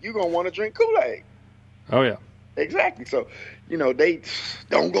Kool-Aid, you're going to want to drink Kool-Aid. Oh, yeah. Exactly. So, they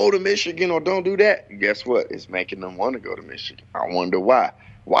don't go to Michigan or don't do that. Guess what? It's making them want to go to Michigan. I wonder why.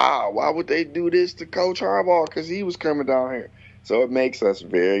 Wow, why would they do this to Coach Harbaugh? Because he was coming down here. So it makes us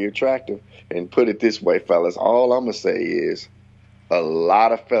very attractive. And put it this way, fellas, all I'm going to say is, a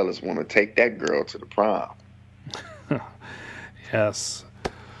lot of fellas want to take that girl to the prom. Yes.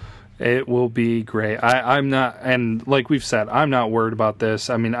 It will be great. I'm not, and like we've said, I'm not worried about this.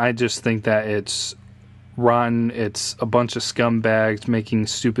 I mean, I just think that it's rotten. It's a bunch of scumbags making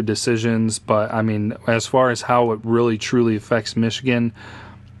stupid decisions. But, I mean, as far as how it really truly affects Michigan,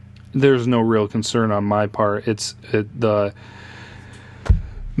 there's no real concern on my part.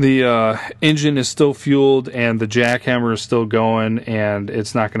 The engine is still fueled and the jackhammer is still going, and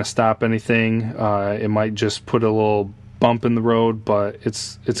it's not going to stop anything. It might just put a little bump in the road, but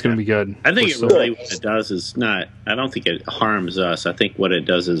it's going to be good. I think really what it does is not – I don't think it harms us. I think what it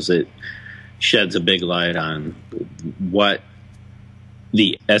does is it sheds a big light on what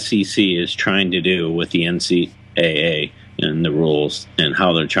the SEC is trying to do with the NCAA and the rules and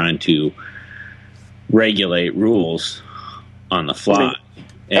how they're trying to regulate rules on the fly.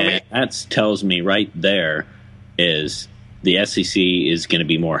 And that tells me right there is the SEC is going to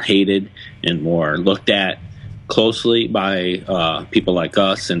be more hated and more looked at closely by people like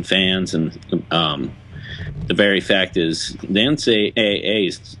us and fans. And the very fact is the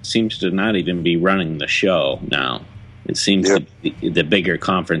NCAA seems to not even be running the show now. It seems to be the bigger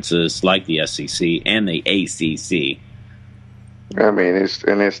conferences like the SEC and the ACC. I mean,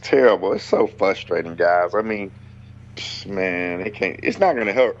 it's terrible. It's so frustrating, guys. I mean, man, it's not going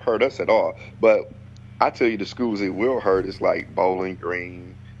to hurt us at all. But I tell you, the schools it will hurt is like Bowling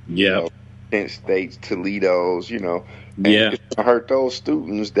Green, Penn State's, Toledo's, And it's going to hurt those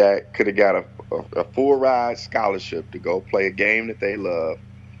students that could have got a full ride scholarship to go play a game that they love,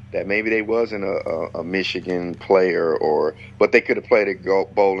 that maybe they wasn't a Michigan player, but they could have played at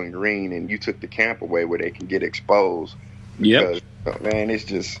Bowling Green, and you took the camp away where they can get exposed. Because, man, it's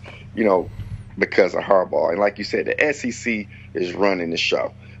just, because of Harbaugh. And like you said, the SEC is running the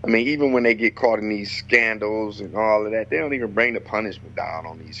show. I mean, even when they get caught in these scandals and all of that, they don't even bring the punishment down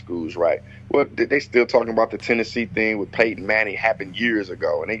on these schools, right? Well, they still talking about the Tennessee thing with Peyton Manning happened years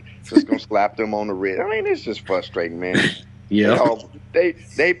ago, and they just going to slap them on the wrist. I mean, it's just frustrating, man.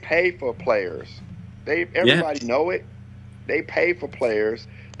 They pay for players. Everybody know it. They pay for players.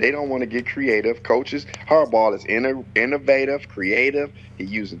 They don't want to get creative. Coaches, Harbaugh is innovative, creative.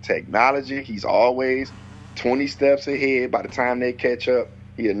 He's using technology. He's always 20 steps ahead. By the time they catch up,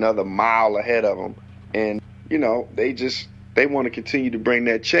 he's another mile ahead of them. And, they want to continue to bring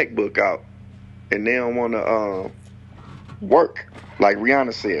that checkbook out. And they don't want to work. Like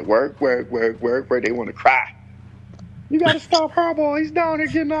Rihanna said, work. They want to cry. You got to stop Harbaugh. He's down there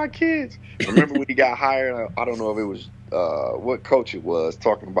getting our kids. Remember when he got hired? I don't know if it was what coach it was,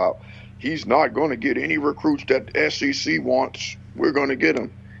 talking about he's not going to get any recruits that the SEC wants. We're going to get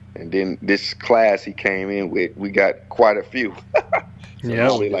them. And then this class he came in with, we got quite a few.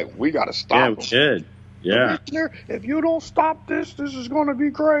 We got to stop them. Good. Yeah. If you don't stop this is going to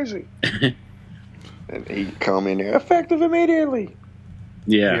be crazy. And he come in there effective immediately.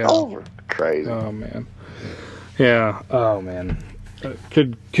 Yeah. Over. Crazy. Oh, man. Yeah. Oh, man.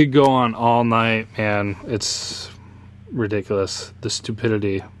 Could go on all night, man. It's ridiculous, the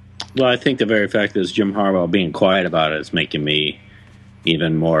stupidity. Well, I think the very fact is Jim Harbaugh being quiet about it is making me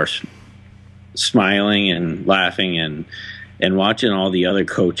even more smiling and laughing, and watching all the other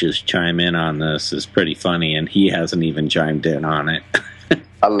coaches chime in on this is pretty funny, and he hasn't even chimed in on it.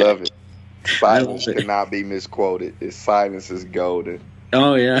 I love it. I love Silence it. cannot be misquoted. Its silence is golden.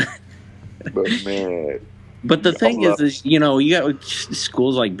 Oh yeah. But man, But the thing love is, you know, you got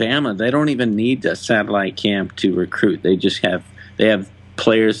schools like Bama. They don't even need a satellite camp to recruit. They have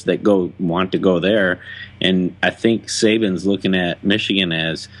players that want to go there, and I think Saban's looking at Michigan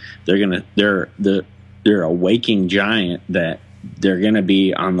as they're a waking giant that they're gonna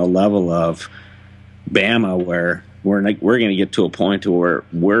be on the level of Bama, where we're going to get to a point where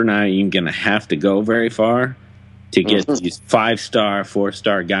we're not even going to have to go very far to get these 5-star,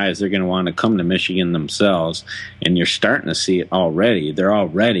 4-star guys. They're going to want to come to Michigan themselves, and you're starting to see it already. They're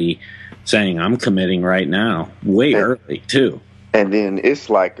already saying, I'm committing right now, way early, too. And then it's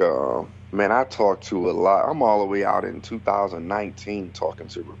like, man, I talk to a lot. I'm all the way out in 2019 talking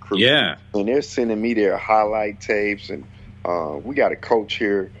to recruits. Yeah. And they're sending me their highlight tapes, and we got a coach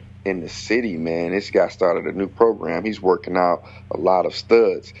here in the city, man. This guy started a new program. He's working out a lot of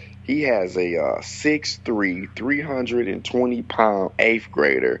studs. He has a 6'3", 320-pound 8th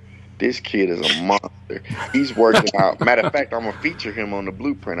grader. This kid is a monster. He's working out. Matter of fact, I'm going to feature him on the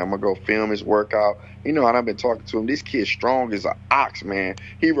Blueprint. I'm going to go film his workout. You know, and I've been talking to him. This kid's strong as an ox, man.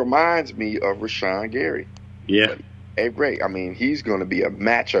 He reminds me of Rashawn Gary. Yeah. 8th grade. I mean, he's going to be a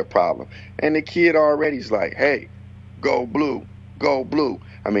matchup problem. And the kid already's like, hey, go blue, go blue.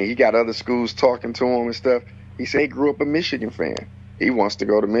 I mean, he got other schools talking to him and stuff. He said he grew up a Michigan fan. He wants to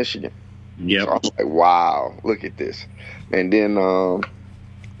go to Michigan. Yep. So I'm like, wow, look at this. And then,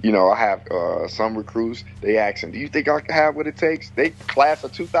 you know, I have some recruits. They ask him, do you think I can have what it takes? They class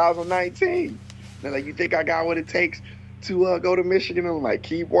of 2019. They're like, you think I got what it takes to go to Michigan? I'm like,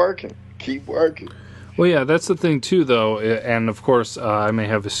 keep working, keep working. Well, yeah, that's the thing, too, though. And, of course, I may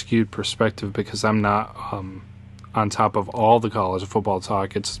have a skewed perspective because I'm not on top of all the college football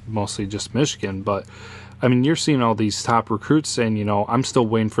talk. It's mostly just Michigan. But, I mean, you're seeing all these top recruits saying, you know, I'm still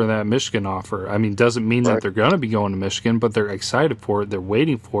waiting for that Michigan offer. I mean, doesn't mean that they're going to be going to Michigan, but they're excited for it. They're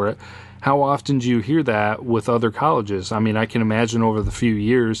waiting for it. How often do you hear that with other colleges? I mean, I can imagine over the few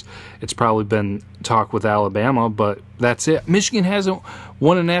years it's probably been talk with Alabama, but that's it. Michigan hasn't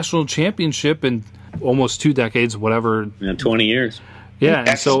won a national championship in almost 2 decades, whatever. 20 years. Yeah, and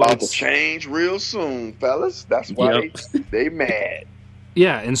That's so about it's to change real soon, fellas. That's why they mad.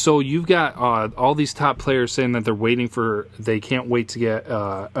 yeah, and so you've got all these top players saying that they can't wait to get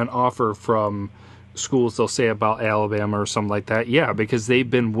an offer from schools. They'll say about Alabama or something like that. Yeah, because they've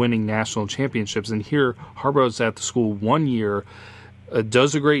been winning national championships, and here Harbaugh's at the school 1 year,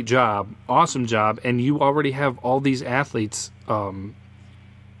 does a great job, awesome job, and you already have all these athletes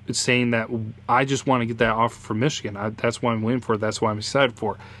saying that I just want to get that offer from Michigan. That's why I'm waiting for it. That's why I'm excited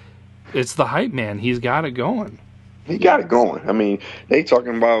for it. It's the hype man. He's got it going. He got it going. I mean, they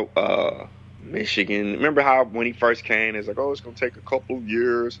talking about Michigan. Remember how when he first came, it's like, oh, it's going to take a couple of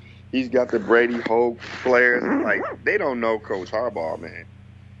years. He's got the Brady Hoke players. Like, they don't know Coach Harbaugh, man.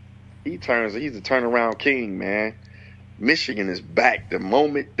 He's a turnaround king, man. Michigan is back. The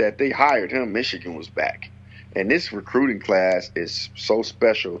moment that they hired him, Michigan was back. And this recruiting class is so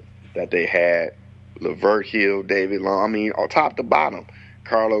special that they had Lavert Hill, David Long. I mean, on top to bottom,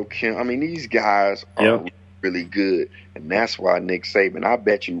 Carlo Kemp. I mean, these guys are really good. And that's why Nick Saban, I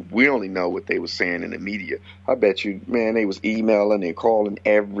bet you, we only know what they were saying in the media. I bet you, man, they was emailing and calling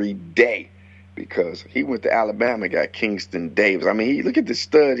every day because he went to Alabama, got Kingston Davis. I mean, look at the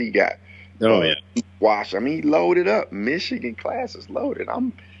stud he got. Oh, yeah. Wash. I mean, he loaded up. Michigan class is loaded.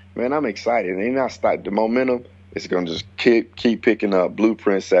 I'm excited. And I start the momentum. It's going to just keep picking up.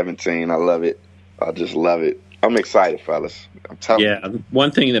 Blueprint 17. I love it. I just love it. I'm excited, fellas. I'm telling you. Yeah,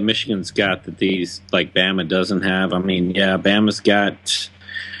 one thing that Michigan's got that these, like Bama doesn't have, I mean, yeah, Bama's got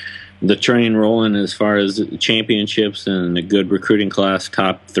the train rolling as far as championships and a good recruiting class,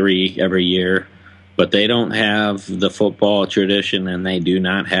 top 3 every year. But they don't have the football tradition, and they do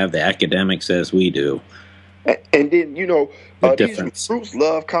not have the academics as we do. And then, you know, these recruits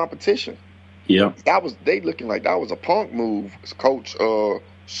love competition. Yeah. They looking like that was a punk move, Coach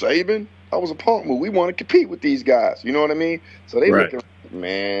Saban. That was a punk move. We want to compete with these guys. You know what I mean? So they looking like,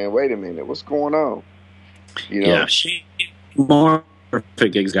 man, wait a minute. What's going on? You know? Yeah, she's more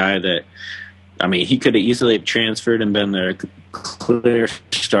perfect guy that, I mean, he could have easily transferred and been the clear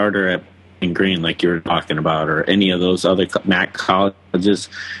starter at Green like you were talking about, or any of those other MAC colleges.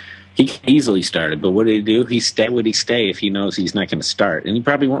 He easily started, but what did he do? Would he stay if he knows he's not going to start? And he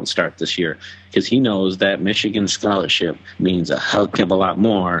probably won't start this year because he knows that Michigan scholarship means a heck of a lot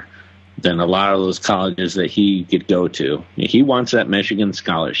more than a lot of those colleges that he could go to. He wants that Michigan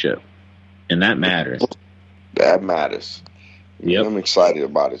scholarship, and that matters. That matters. Yep. I'm excited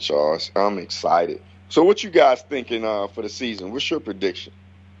about it, Charles. I'm excited. So what you guys thinking for the season? What's your prediction?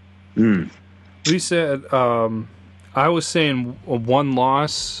 We said, I was saying one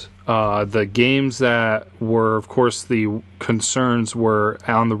loss. The games that were, of course, the concerns were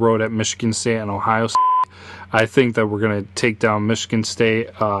on the road at Michigan State and Ohio State. I think that we're going to take down Michigan State.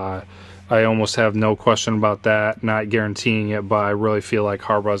 I almost have no question about that, not guaranteeing it, but I really feel like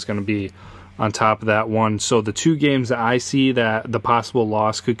Harbaugh is going to be on top of that one. So the two games that I see that the possible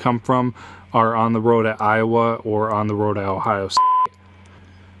loss could come from are on the road at Iowa or on the road at Ohio State.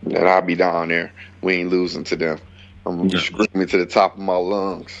 And I'll be down there. We ain't losing to them. I'm going to be screaming to the top of my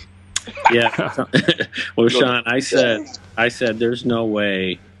lungs. Yeah. Well, Sean, I said there's no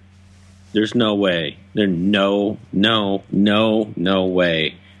way. There's no way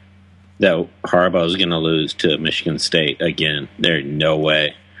that Harbaugh is going to lose to Michigan State again. There's no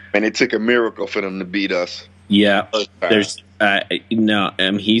way. And it took a miracle for them to beat us. Yeah, there's no.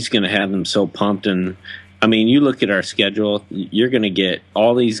 He's going to have them so pumped, and I mean, you look at our schedule. You're going to get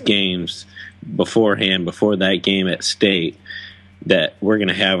all these games beforehand, before that game at State, that we're going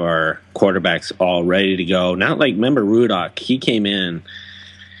to have our quarterbacks all ready to go. Not like, remember Rudock? He came in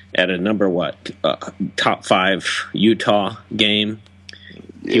at a top 5 Utah game.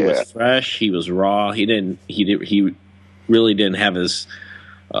 Yeah. He was fresh. He was raw. He really didn't have his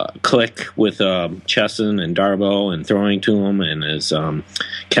click with Chesson and Darboh and throwing to him, and his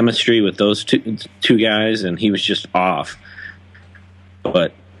chemistry with those two guys, and he was just off.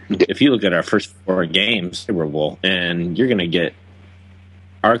 But if you look at our first 4 games, favorable, and you're going to get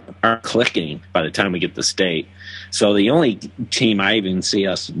our clicking by the time we get to State. So the only team I even see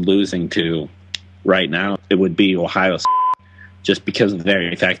us losing to right now, it would be Ohio State, just because of the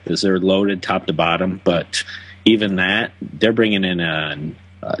very fact that they're loaded top to bottom. But even that, they're bringing in a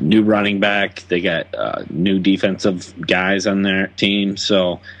new running back. They got new defensive guys on their team.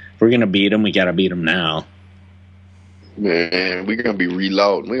 So if we're going to beat them, we got to beat them now. Man, we're going to be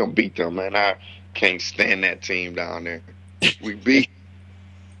reloading. We're going to beat them, man. I can't stand that team down there. We're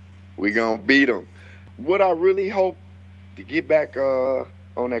going to beat them. What I really hope to get back on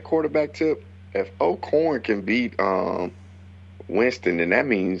that quarterback tip, if O'Korn can beat Winston, then that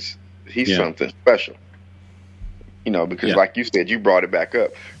means he's something special. Because like you said, you brought it back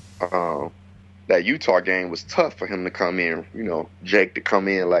up. That Utah game was tough for him to come in, Jake to come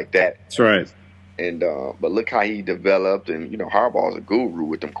in like that. That's right. And but look how he developed, and Harbaugh's a guru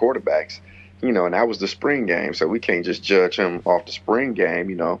with them quarterbacks, and that was the spring game, so we can't just judge him off the spring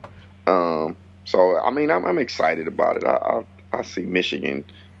game, So I mean, I'm excited about it. I see Michigan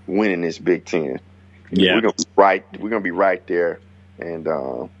winning this Big Ten. Yeah, we're gonna be right there, and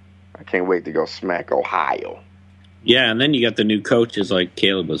I can't wait to go smack Ohio. Yeah, and then you got the new coaches like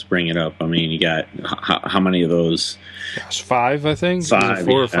Caleb was bringing up. I mean, you got how many of those? Gosh, 5, I think. 5,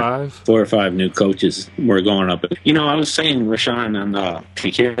 4 or 5. 4 or 5 new coaches were going up. I was saying, Rashawn, on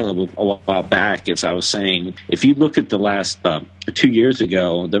Caleb a while back, as I was saying, if you look at the last 2 years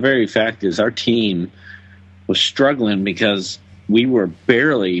ago, the very fact is our team was struggling because we were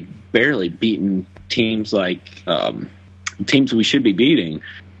barely beating teams like teams we should be beating.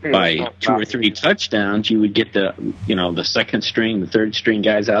 By 2 or 3 touchdowns, you would get the second string, the third string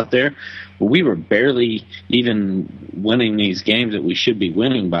guys out there. But we were barely even winning these games that we should be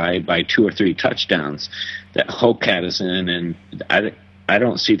winning by 2 or 3 touchdowns. That Hoke had us in, and I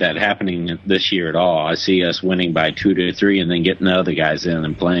don't see that happening this year at all. I see us winning by 2 to 3, and then getting the other guys in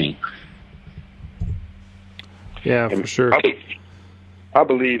and playing. Yeah, for sure. I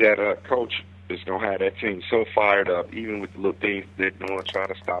believe that Coach is going to have that team so fired up, even with the little things they're doing, trying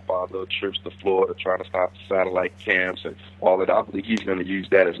to stop our little trips to Florida, trying to stop satellite camps and all of that. I believe he's going to use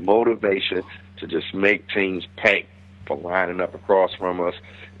that as motivation to just make teams pay for lining up across from us.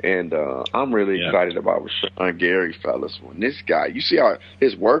 And I'm really excited about Rashawn Gary, fellas. When this guy, you see how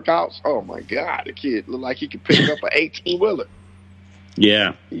his workouts, oh, my God, the kid look like he could pick up an 18-wheeler.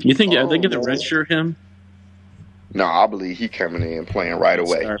 Yeah. You think are they going to redshirt him? No, I believe he coming in playing right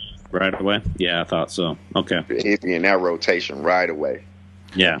away. Right away? Yeah, I thought so. Okay. He'd be in that rotation right away.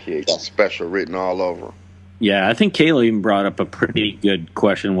 Yeah. He got special written all over him. Yeah, I think Kayla even brought up a pretty good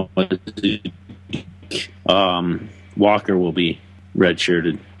question. Walker will be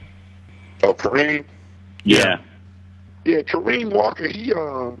redshirted. Oh, Kareem? Yeah. Yeah, Kareem Walker,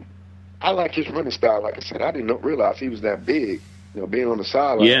 I like his running style. Like I said, I didn't realize he was that big. Being on the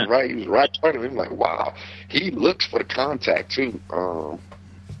sideline, right? He was right in front of him. Like, wow. He looks for the contact, too.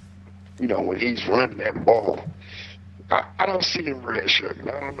 When he's running that ball, I don't see him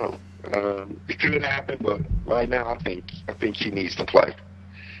redshirting. I don't know. It could happen, but right now I think he needs to play.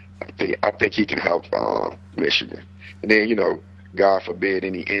 I think he can help Michigan. And then God forbid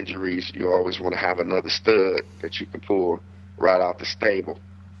any injuries, you always want to have another stud that you can pull right out the stable.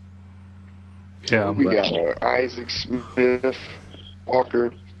 Yeah. We got Isaac Smith,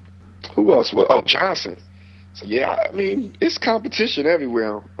 Walker. Who else? Johnson. So, yeah, I mean, it's competition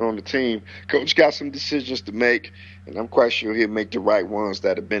everywhere on the team. Coach got some decisions to make, and I'm quite sure he'll make the right ones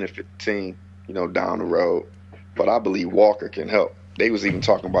that'll benefit the team, down the road. But I believe Walker can help. They was even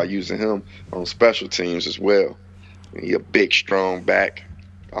talking about using him on special teams as well. He's a big, strong back.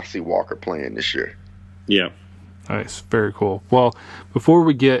 I see Walker playing this year. Yeah. Nice. Very cool. Well, before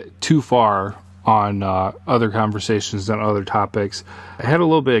we get too far on other conversations and other topics, I had a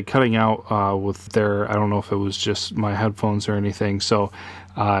little bit of cutting out with I don't know if it was just my headphones or anything. So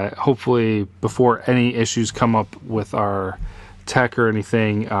hopefully before any issues come up with our tech or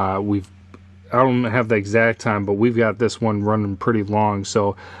anything, I don't have the exact time, but we've got this one running pretty long.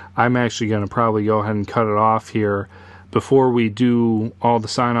 So I'm actually going to probably go ahead and cut it off here before we do all the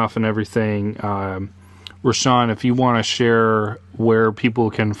sign off and everything. Rashawn, if you want to share where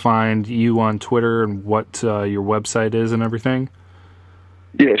people can find you on Twitter and what your website is and everything.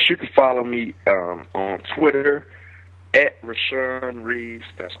 Yes, you can follow me on Twitter at Rashawn Reeves.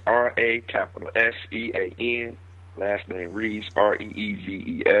 That's RASEAN. Last name Reeves,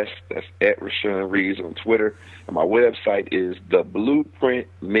 REEVES. That's at Rashawn Reeves on Twitter. And my website is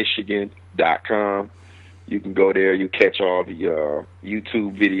theblueprintmichigan.com. You can go there. You catch all the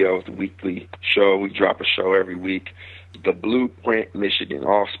YouTube videos, the weekly show. We drop a show every week. The Blueprint Michigan,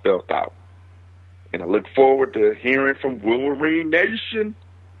 all spelled out. And I look forward to hearing from Wolverine Nation.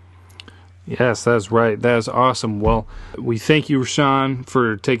 Yes, that's right. That is awesome. Well, we thank you, Rashawn,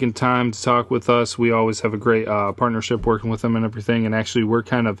 for taking time to talk with us. We always have a great partnership working with them and everything. And actually, we're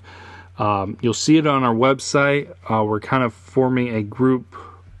kind of, you'll see it on our website. We're kind of forming a group,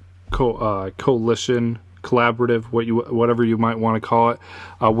 coalition, collaborative, whatever you might want to call it.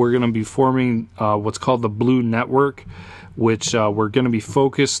 We're going to be forming what's called the Blue Network, which we're going to be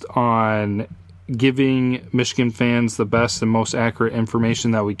focused on giving Michigan fans the best and most accurate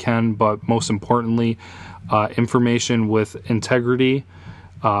information that we can, but most importantly, information with integrity,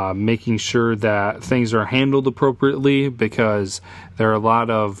 making sure that things are handled appropriately, because there are a lot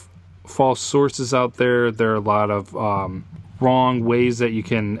of false sources out there. There are a lot of wrong ways that you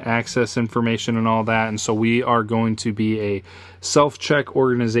can access information and all that. And so we are going to be a self-check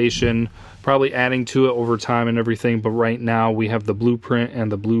organization, probably adding to it over time and everything. But right now we have the Blueprint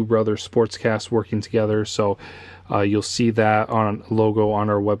and the Blue Brothers Sportscast working together. So you'll see that on logo on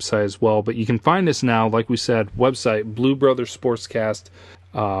our website as well. But you can find us now, like we said, website, Blue Brothers Sportscast.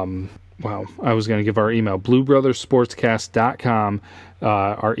 Wow, I was going to give our email, bluebrothersportscast.com.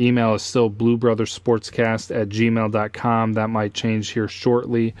 Our email is still bluebrothersportscast@gmail.com. That might change here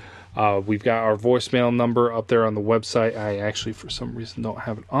shortly. We've got our voicemail number up there on the website. I actually, for some reason, don't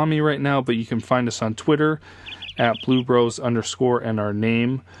have it on me right now, but you can find us on Twitter at bluebros_ and our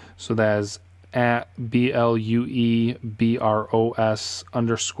name. So that is at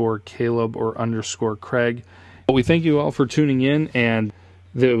BLUEBROS_ Caleb or _ Craig. Well, we thank you all for tuning in, and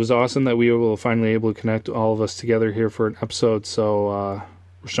it was awesome that we were finally able to connect all of us together here for an episode. So,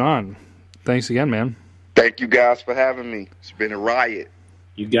 Rashawn, thanks again, man. Thank you guys for having me. It's been a riot.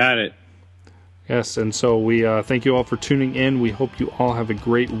 You got it. Yes, and so we thank you all for tuning in. We hope you all have a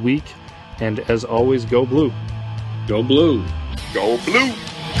great week. And as always, go Blue. Go Blue. Go Blue.